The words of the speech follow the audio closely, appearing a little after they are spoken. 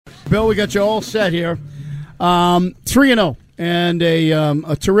Bill, we got you all set here. 3-0 and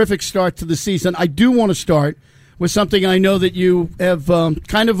a terrific start to the season. I do want to start with something I know that you have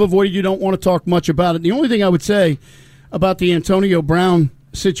kind of avoided. You don't want to talk much about it. The only thing I would say about the Antonio Brown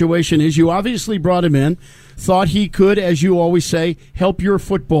situation is you obviously brought him in, thought he could, as you always say, help your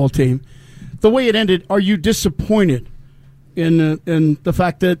football team. The way it ended, are you disappointed in the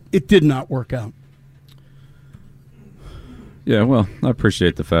fact that it did not work out? Yeah, well, I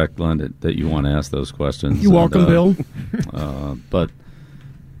appreciate the fact, Glenn, that you want to ask those questions. You're welcome, Bill. But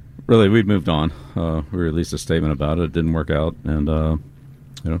really, we've moved on. We released a statement about it. It didn't work out, and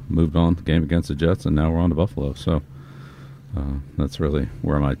moved on. The game against the Jets, and now we're on to Buffalo. So that's really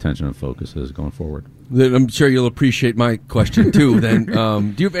where my attention and focus is going forward. I'm sure you'll appreciate my question, too, then.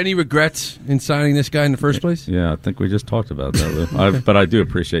 Do you have any regrets in signing this guy in the first place? Yeah, I think we just talked about that. But I do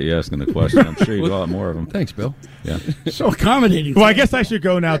appreciate you asking the question. I'm sure you got a lot more of them. Thanks, Bill. Yeah. So accommodating. Well, I guess I should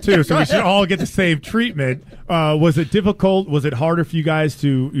go now, too, so we should all get the same treatment. Was it difficult? Was it harder for you guys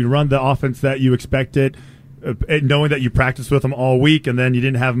to run the offense that you expected, knowing that you practiced with them all week and then you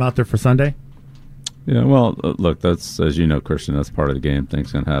didn't have them out there for Sunday? Yeah, well, look, that's, as you know, Christian, that's part of the game.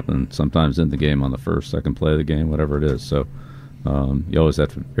 Things can happen sometimes in the game on the first, second play of the game, whatever it is. So you always have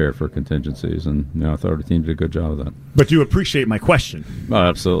to prepare for contingencies, and I thought the team did a good job of that. But you appreciate my question. Oh,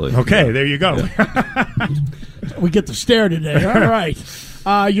 absolutely. Okay, yeah. There you go. Yeah. We get to stare today. All right.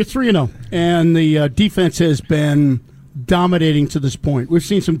 You're 3-0, and the defense has been dominating to this point. We've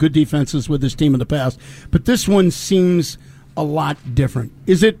seen some good defenses with this team in the past, but this one seems a lot different.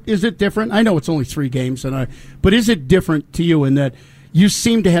 Is it different? I know it's only 3 games, but is it different to you in that you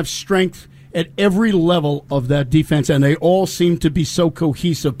seem to have strength at every level of that defense, and they all seem to be so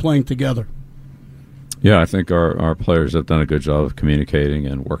cohesive playing together? Yeah, I think our players have done a good job of communicating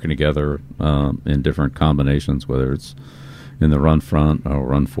and working together in different combinations, whether it's in the run front or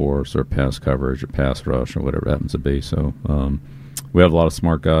run force or pass coverage or pass rush or whatever it happens to be. So we have a lot of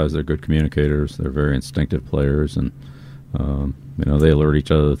smart guys. They're good communicators. They're very instinctive players, and they alert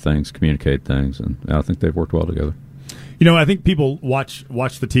each other to things, communicate things, and I think they've worked well together. I think people watch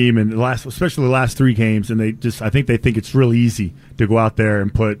the team and especially the last 3 games, and I think they think it's real easy to go out there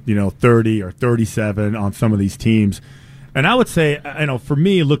and put 30 or 37 on some of these teams. And I would say, for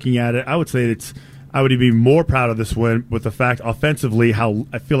me looking at it, I would say I would be more proud of this win with the fact offensively how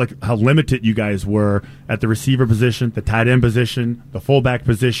limited you guys were at the receiver position, the tight end position, the fullback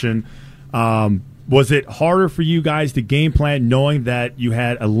position. Was it harder for you guys to game plan knowing that you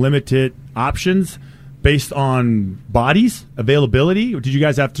had a limited options based on bodies, availability? Or did you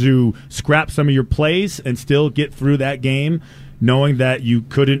guys have to scrap some of your plays and still get through that game knowing that you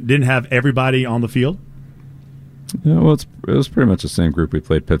didn't have everybody on the field? Yeah, well, it was pretty much the same group we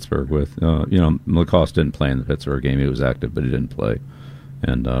played Pittsburgh with. Lacoste didn't play in the Pittsburgh game. He was active, but he didn't play.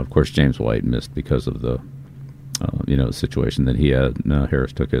 And, of course, James White missed because of the situation that he had.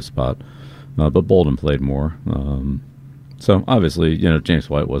 Harris took his spot. But Bolden played more. So, obviously, James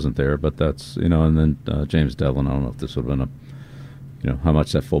White wasn't there, but that's, and then James Devlin, I don't know if this would have been how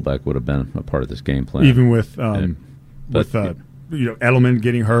much that fullback would have been a part of this game plan. Even with Edelman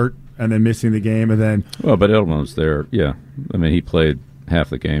getting hurt and then missing the game, and then... Well, but Edelman was there, yeah. I mean, he played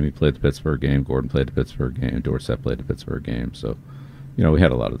half the game. He played the Pittsburgh game. Gordon played the Pittsburgh game. Dorsett played the Pittsburgh game. So, we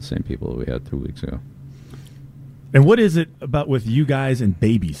had a lot of the same people that we had 2 weeks ago. And what is it about with you guys and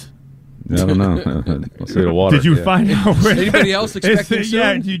babies? I don't know. Let's see the water. Did you find out? Is anybody else expecting soon?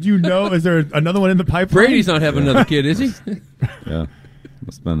 Yeah, did you know? Is there another one in the pipeline? Brady's not having another kid, is he? Yeah.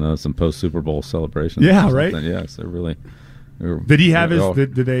 It's been some post-Super Bowl celebrations. Yeah, right? Yes, they're really... Did he have his...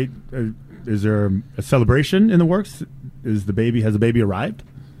 Did they... is there a celebration in the works? Has the baby arrived?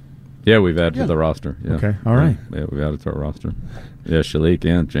 Yeah, we've added to the roster. Yeah. Okay, all right. Yeah, we've added to our roster. Yeah, Shalik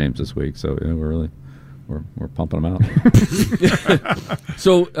and James this week, so we're pumping them out.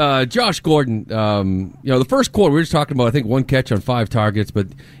 So, Josh Gordon, the first quarter, we were just talking about, I think, 1 catch on 5 targets, but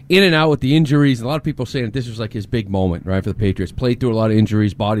in and out with the injuries. A lot of people saying that this was like his big moment, right, for the Patriots. Played through a lot of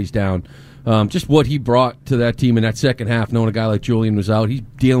injuries, bodies down. Just what he brought to that team in that second half, knowing a guy like Julian was out. He's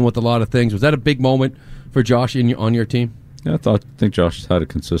dealing with a lot of things. Was that a big moment for Josh on your team? Yeah, I think Josh has had a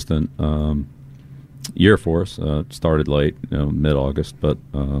consistent year for us. Started late, mid-August, but...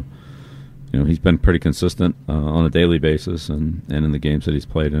 he's been pretty consistent on a daily basis and in the games that he's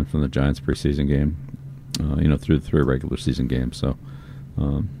played in from the Giants preseason game, through the 3 regular season games. So,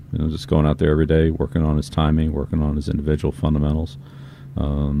 just going out there every day, working on his timing, working on his individual fundamentals,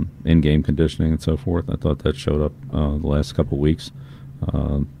 in-game conditioning and so forth. I thought that showed up the last couple of weeks.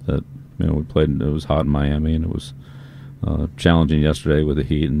 That we played. It was hot in Miami, and it was challenging yesterday with the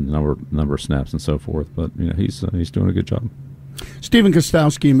heat and number of snaps and so forth. But he's doing a good job. Stephen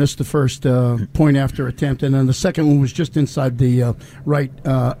Gostowski missed the first point after attempt, and then the second one was just inside the right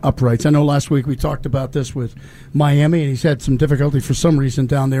uprights. I know last week we talked about this with Miami, and he's had some difficulty for some reason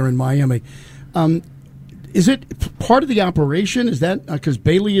down there in Miami. Is it part of the operation? Is that because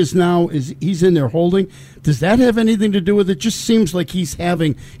Bailey he's in there holding? Does that have anything to do with it? Just seems like he's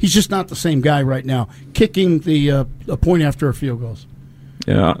just not the same guy right now, kicking the point after a field goals.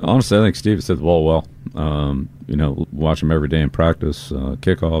 Yeah, honestly, I think Steve has hit the ball well. Watch him every day in practice,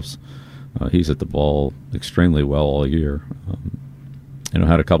 kickoffs. He's hit the ball extremely well all year.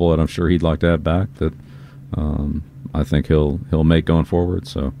 Had a couple that I'm sure he'd like to have back that I think he'll make going forward.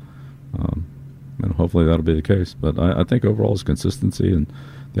 So, hopefully that'll be the case. But I think overall his consistency and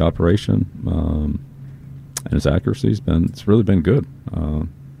the operation and his accuracy it's really been good.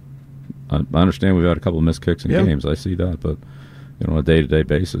 I understand we've had a couple of missed kicks in games. I see that, but on a day-to-day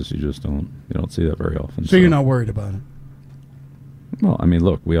basis, you don't see that very often. So you're not worried about it? Well, I mean,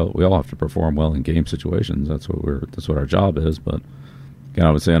 look, we all have to perform well in game situations. That's what our job is. But again,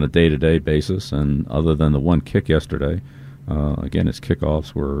 I would say on a day-to-day basis, and other than the one kick yesterday, again, his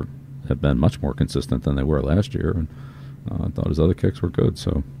kickoffs have been much more consistent than they were last year, and I thought his other kicks were good.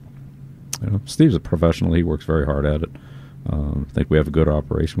 So, Steve's a professional. He works very hard at it. I think we have a good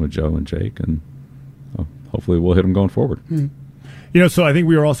operation with Joe and Jake, and hopefully we'll hit him going forward. Mm-hmm. So I think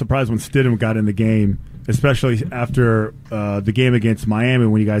we were all surprised when Stidham got in the game, especially after the game against Miami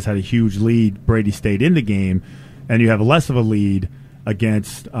when you guys had a huge lead. Brady stayed in the game, and you have less of a lead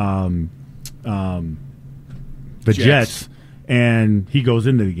against the Jets, and he goes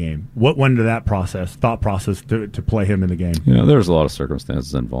into the game. What went into that thought process to play him in the game? There's a lot of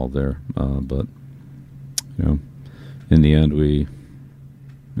circumstances involved there, but in the end we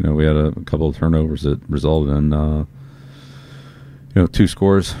had a couple of turnovers that resulted in 2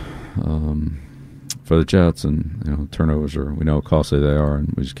 scores for the Jets, and turnovers we know how costly they are,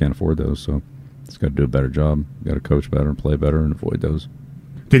 and we just can't afford those. So it's got to do a better job. Got to coach better and play better and avoid those.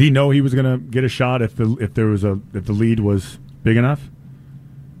 Did he know he was going to get a shot if the lead was big enough?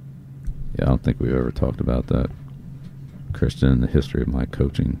 Yeah, I don't think we've ever talked about that, Christian, in the history of my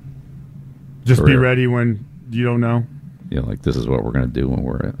coaching. Just career. Be ready when you don't know. Yeah, like this is what we're going to do when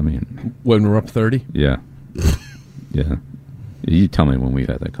we're up 30. Yeah, yeah. You tell me when we've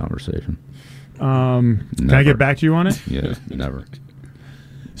had that conversation. Can I get back to you on it? Yeah, never.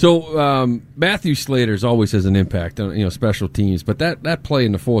 So Matthew Slater's always has an impact on special teams, but that play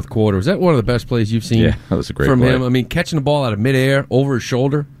in the fourth quarter, was that one of the best plays you've seen? Yeah, that was a great from play. him. I mean, catching the ball out of midair over his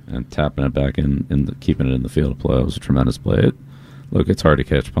shoulder and tapping it back keeping it in the field of play was a tremendous play. It's hard to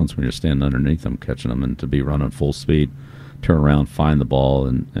catch punts when you're standing underneath them, catching them, and to be running full speed, turn around, find the ball,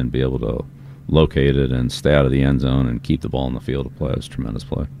 and be able to locate it and stay out of the end zone and keep the ball in the field of play. It was a tremendous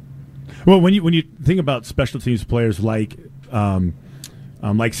play. Well, when you think about special teams players like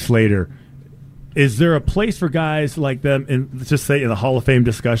Slater, is there a place for guys like them in, let's just say, in the Hall of Fame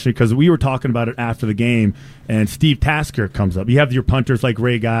discussion? Because we were talking about it after the game, and Steve Tasker comes up. You have your punters like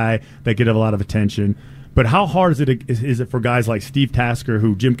Ray Guy that get a lot of attention. But how hard is it for guys like Steve Tasker,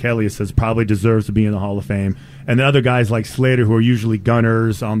 who Jim Kelly says probably deserves to be in the Hall of Fame, and then other guys like Slater, who are usually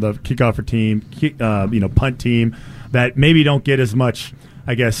gunners on the kickoffer team, punt team, that maybe don't get as much,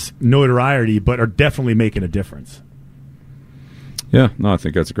 I guess, notoriety, but are definitely making a difference? Yeah, no, I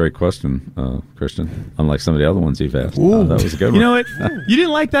think that's a great question, Christian. Unlike some of the other ones you've asked, that was a good one. You know what? You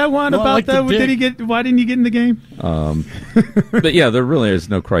didn't like that one about that? Why didn't you get in the game? But yeah, there really is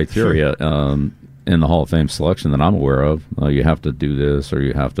no criteria in the Hall of Fame selection that I'm aware of. You have to do this, or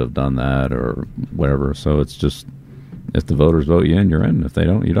you have to have done that, or whatever. So it's just, if the voters vote you in, you're in. If they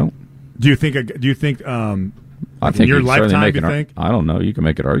don't, you don't. Do you think? I think in your lifetime, you think? I don't know. You can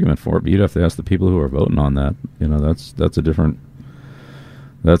make an argument for it, but you'd have to ask the people who are voting on that. That's a different.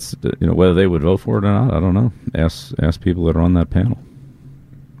 That's whether they would vote for it or not. I don't know. Ask people that are on that panel.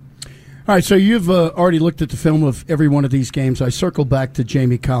 All right, so you've already looked at the film of every one of these games. I circle back to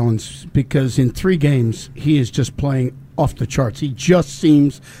Jamie Collins because in 3 games he is just playing off the charts. He just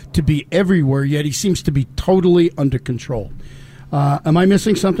seems to be everywhere, yet he seems to be totally under control. Am I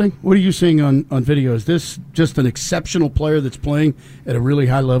missing something? What are you seeing on video? Is this just an exceptional player that's playing at a really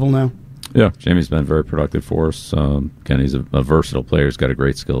high level now? Yeah, Jamie's been very productive for us. Again, he's a versatile player. He's got a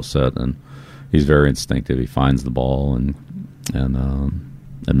great skill set, and he's very instinctive. He finds the ball and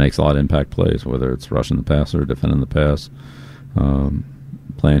makes a lot of impact plays, whether it's rushing the passer, defending the pass,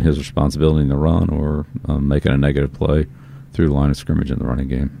 playing his responsibility in the run, or making a negative play through the line of scrimmage in the running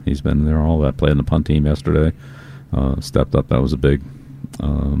game. He's been there all that. Played in the punt team yesterday. Stepped up. That was a big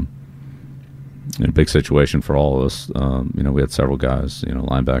situation for all of us. We had several guys,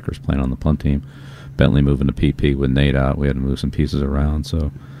 linebackers playing on the punt team. Bentley moving to PP with Nate out. We had to move some pieces around.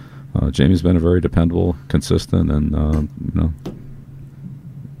 So Jamie's been a very dependable, consistent, and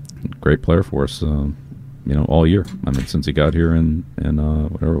great player for us. All year. I mean, since he got here in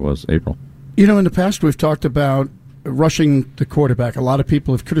whatever it was, April. In the past we've talked about rushing the quarterback. A lot of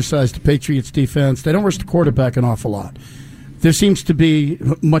people have criticized the Patriots defense. They don't rush the quarterback an awful lot. There seems to be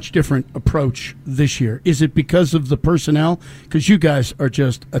a much different approach this year. Is it because of the personnel? Because you guys are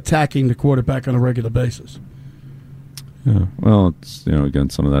just attacking the quarterback on a regular basis. Yeah. Well, it's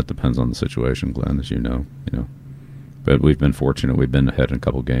again, some of that depends on the situation, Glenn, as you know. But we've been fortunate. We've been ahead in a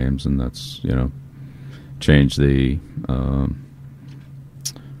couple games, and that's changed the.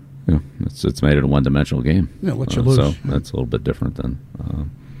 It's made it a one-dimensional game. Yeah, let you lose. So that's a little bit different than.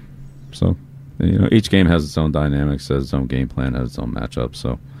 Each game has its own dynamics, has its own game plan, has its own matchup.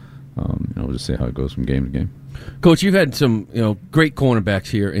 So, we'll just see how it goes from game to game. Coach, you've had some great cornerbacks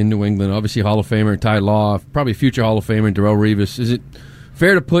here in New England. Obviously, Hall of Famer Ty Law, probably future Hall of Famer Darrelle Revis. Is it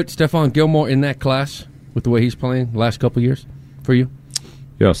fair to put Stephon Gilmore in that class with the way he's playing the last couple of years for you?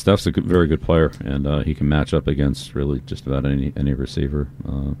 Yeah, Steph's a very good player, and he can match up against really just about any receiver.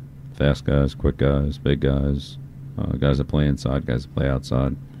 Fast guys, quick guys, big guys, guys that play inside, guys that play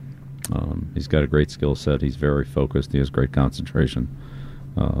outside. He's got a great skill set. He's very focused. He has great concentration.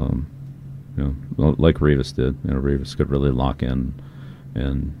 Like Revis did. Revis could really lock in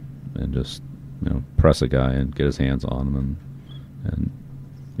and just press a guy and get his hands on him and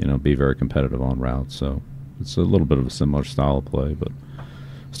be very competitive on routes. So it's a little bit of a similar style of play, but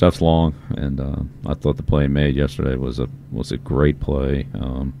Steph's long, and I thought the play he made yesterday was a great play.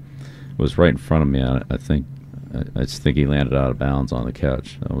 It was right in front of me. I just think he landed out of bounds on the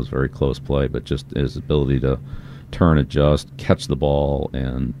catch. That was a very close play, but just his ability to turn, adjust, catch the ball,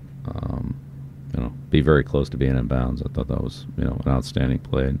 and be very close to being in bounds. I thought that was an outstanding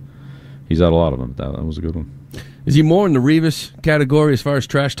play. And he's had a lot of them. That was a good one. Is he more in the Revis category as far as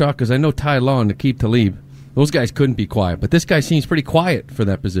trash talk? Because I know Ty Law and Aqib Talib, those guys couldn't be quiet, but this guy seems pretty quiet for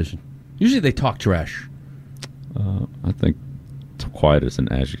that position. Usually they talk trash. I think quiet is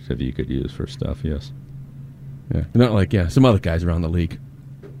an adjective you could use for Steph, yes. Yeah, not like some other guys around the league.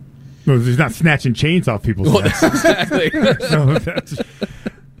 No, he's not snatching chains off people's necks. Exactly. During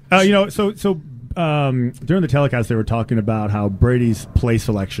the telecast, they were talking about how Brady's play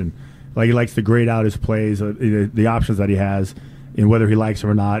selection, like he likes to grade out his plays, the options that he has, and whether he likes them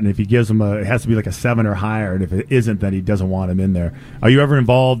or not. And if he gives them it has to be like a 7 or higher. And if it isn't, then he doesn't want him in there. Are you ever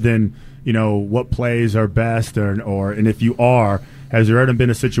involved in what plays are best, or and if you are, has there ever been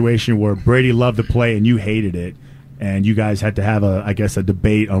a situation where Brady loved the play and you hated it, and you guys had to have a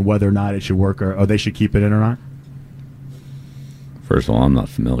debate on whether or not it should work or they should keep it in or not? First of all, I'm not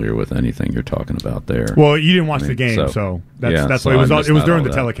familiar with anything you're talking about there. Well, you didn't watch the game, so that's why it was during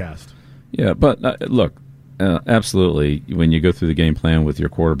the telecast. Yeah, but look, absolutely. When you go through the game plan with your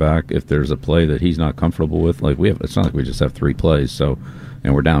quarterback, if there's a play that he's not comfortable with, it's not like we just have 3 plays,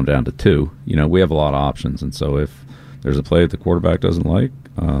 and we're down to 2. We have a lot of options, and so if there's a play that the quarterback doesn't like,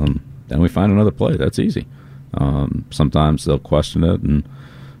 then we find another play. That's easy. Sometimes they'll question it,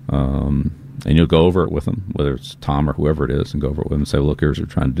 and you'll go over it with them, whether it's Tom or whoever it is, and go over it with them and say, well, look, here's what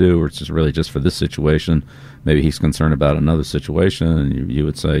we're trying to do, or it's just really just for this situation. Maybe he's concerned about another situation, and you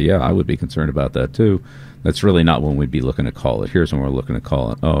would say, yeah, I would be concerned about that too. That's really not when we'd be looking to call it. Here's when we're looking to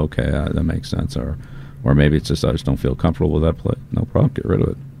call it. Oh, okay, that makes sense. Or maybe it's just I just don't feel comfortable with that play. No problem, get rid of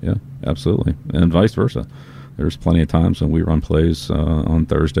it. Yeah, absolutely. And vice versa. There's plenty of times when we run plays on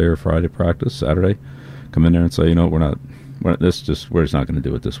Thursday or Friday practice, Saturday, come in there and say, we're just not going to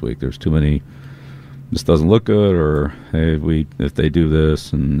do it this week. There's too many. This doesn't look good, or hey, if they do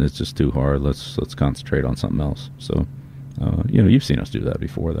this and it's just too hard, let's concentrate on something else. So, you've seen us do that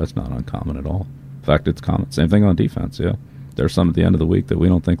before. That's not uncommon at all. In fact, it's common. Same thing on defense. Yeah, there's some at the end of the week that we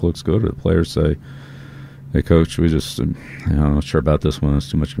don't think looks good, or the players say, hey, coach, we just, I'm not sure about this one. It's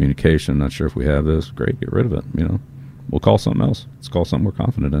too much communication. Not sure if we have this. Great, get rid of it. We'll call something else. Let's call something we're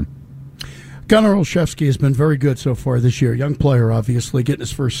confident in. Gunnar Olszewski has been very good so far this year. Young player, obviously, getting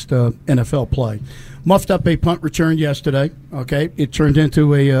his first NFL play. Muffed up a punt return yesterday. Okay, it turned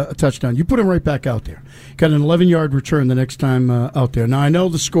into a touchdown. You put him right back out there. Got an 11-yard return the next time out there. Now, I know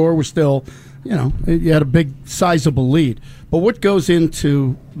the score was still, you had a big, sizable lead. But what goes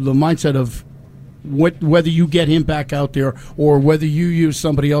into the mindset of whether you get him back out there or whether you use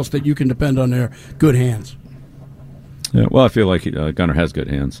somebody else that you can depend on their good hands? Yeah, well, I feel like Gunnar has good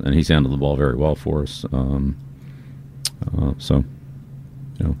hands, and he's handled the ball very well for us. Look,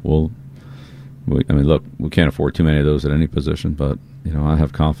 we can't afford too many of those at any position, but I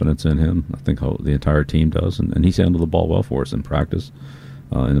have confidence in him. I think the entire team does, and he's handled the ball well for us in practice.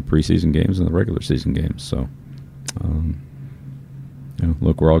 in the preseason games and the regular season games. So,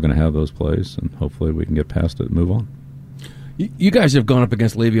 look, we're all going to have those plays, and hopefully we can get past it and move on. You guys have gone up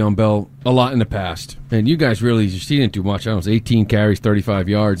against Le'Veon Bell a lot in the past, and you guys really, you didn't do much. I don't know, it was 18 carries, 35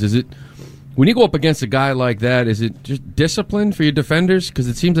 yards. Is it, when you go up against a guy like that, is it just discipline for your defenders? Because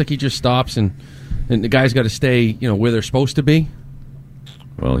it seems like he just stops, and the guy's got to stay, where they're supposed to be.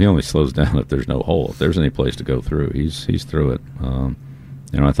 Well, he only slows down if there's no hole. If there's any place to go through, he's through it.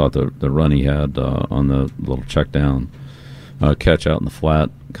 I thought the run he had on the little check down catch out in the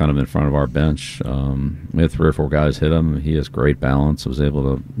flat, kind of in front of our bench. We had 3 or 4 guys hit him. He has great balance. Was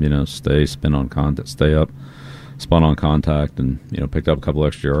able to spin on contact, stay up, spun on contact, and picked up a couple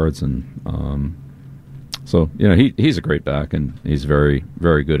extra yards. And so he's a great back, and he's very,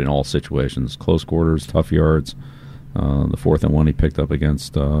 very good in all situations. Close quarters, tough yards. The 4th and 1 he picked up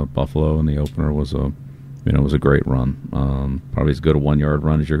against Buffalo in the opener was a great run. Probably as good a 1-yard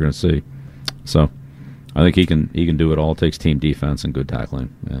run as you're going to see. So I think he can do it all. It takes team defense and good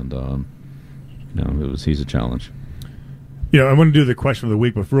tackling, and he's a challenge. I want to do the question of the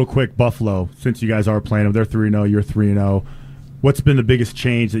week, but real quick, Buffalo. Since you guys are playing them, they're 3-0, you're 3-0. What's been the biggest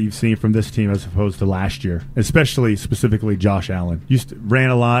change that you've seen from this team as opposed to last year, specifically Josh Allen? Ran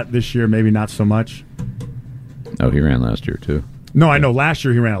a lot this year, maybe not so much. Oh, he ran last year too. No, I know last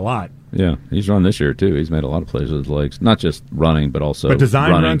year he ran a lot. Yeah, he's run this year too. He's made a lot of plays with his legs, not just running, but also But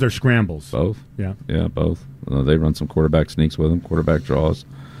design running. runs or scrambles? Both. Yeah, both. They run some quarterback sneaks with him, quarterback draws,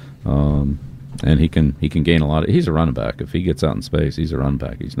 and he can gain a lot. He's a running back. If he gets out in space, he's a running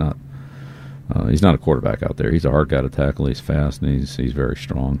back. He's not a quarterback out there. He's a hard guy to tackle. He's fast, and he's very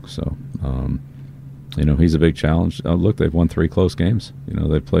strong. So, he's a big challenge. Look, they've won 3 close games.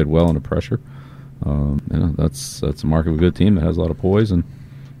 They've played well under pressure. That's a mark of a good team that has a lot of poise and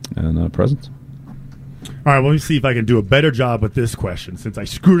presence. All right, well, let me see if I can do a better job with this question since I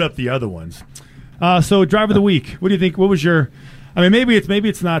screwed up the other ones. So, driver of the week. What do you think? What was your? I mean, maybe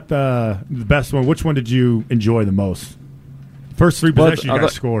it's not the best one. Which one did you enjoy the most? First 3 possessions you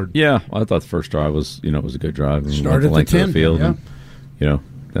guys scored. Yeah, I thought the first drive was was a good drive. Started the length at 10, of the field. yeah. And,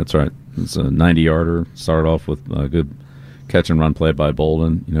 that's right. It's a 90-yarder. Started off with a good catch and run play by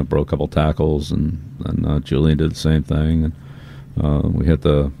Bolden. Broke a couple tackles, and Julian did the same thing. And we hit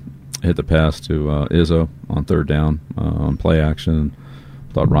the pass to Izzo on 3rd down on play action.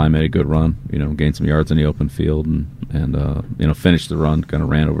 Thought Ryan made a good run. Gained some yards in the open field and finished the run. Kind of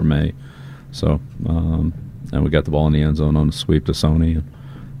ran over May. So and we got the ball in the end zone on a sweep to Sony. And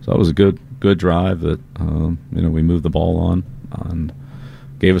so that was a good drive that we moved the ball on and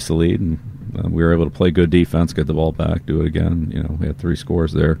gave us the lead, and we were able to play good defense, get the ball back, do it again. We had 3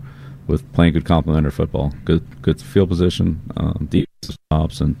 scores there with playing good complementary football, good field position, defensive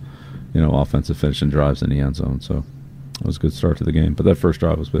stops, and offensive finishing drives in the end zone. So it was a good start to the game. But that first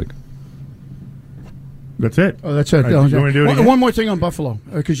drive was big. That's it. Oh, that's it. Right, you want to do it again? One more thing on Buffalo,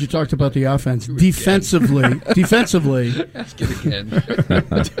 because you talked about the offense. Defensively, Ask it again.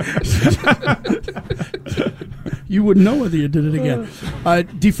 you wouldn't know whether you did it again.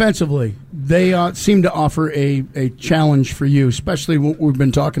 Defensively, they seem to offer a challenge for you, especially what we've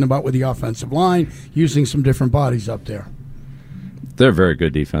been talking about with the offensive line, using some different bodies up there. They're very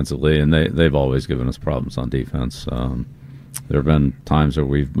good defensively, and they've always given us problems on defense. There have been times where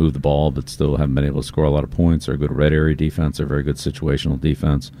we've moved the ball but still haven't been able to score a lot of points. They're a good red area defense. They're very good situational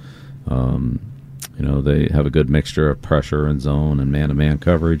defense. They have a good mixture of pressure and zone and man-to-man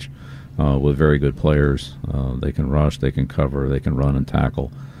coverage with very good players. They can rush, they can cover, they can run and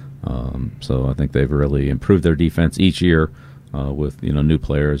tackle. So I think they've really improved their defense each year with new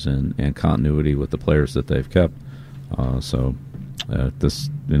players and continuity with the players that they've kept.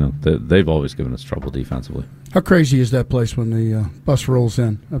 They've always given us trouble defensively. How crazy is that place when the bus rolls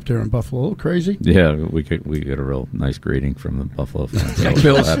in up there in Buffalo? A little crazy? Yeah, we get a real nice greeting from the Buffalo fans. So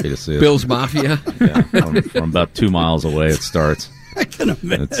Bill's, happy to see it. Bill's Mafia. Yeah, from about 2 miles away it starts. I can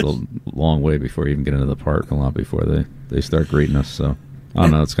imagine. It's a long way before you even get into the parking lot before they start greeting us. So I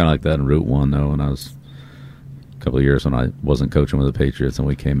don't know. It's kind of like that in Route 1, though. When I was a couple of years when I wasn't coaching with the Patriots and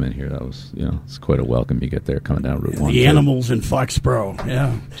we came in here, that was it's quite a welcome. You get there coming down Route 1. The animals in Foxborough.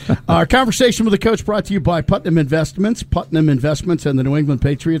 Yeah. Our conversation with the coach brought to you by Putnam Investments. Putnam Investments and the New England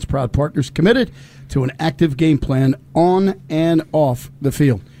Patriots, proud partners, committed to an active game plan on and off the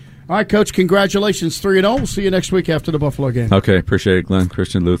field. All right, Coach, congratulations, 3-0. We'll see you next week after the Buffalo game. Okay, appreciate it, Glenn,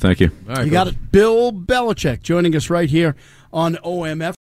 Christian, Lou, thank you. All right, you got it. Bill Belichick joining us right here on OMF.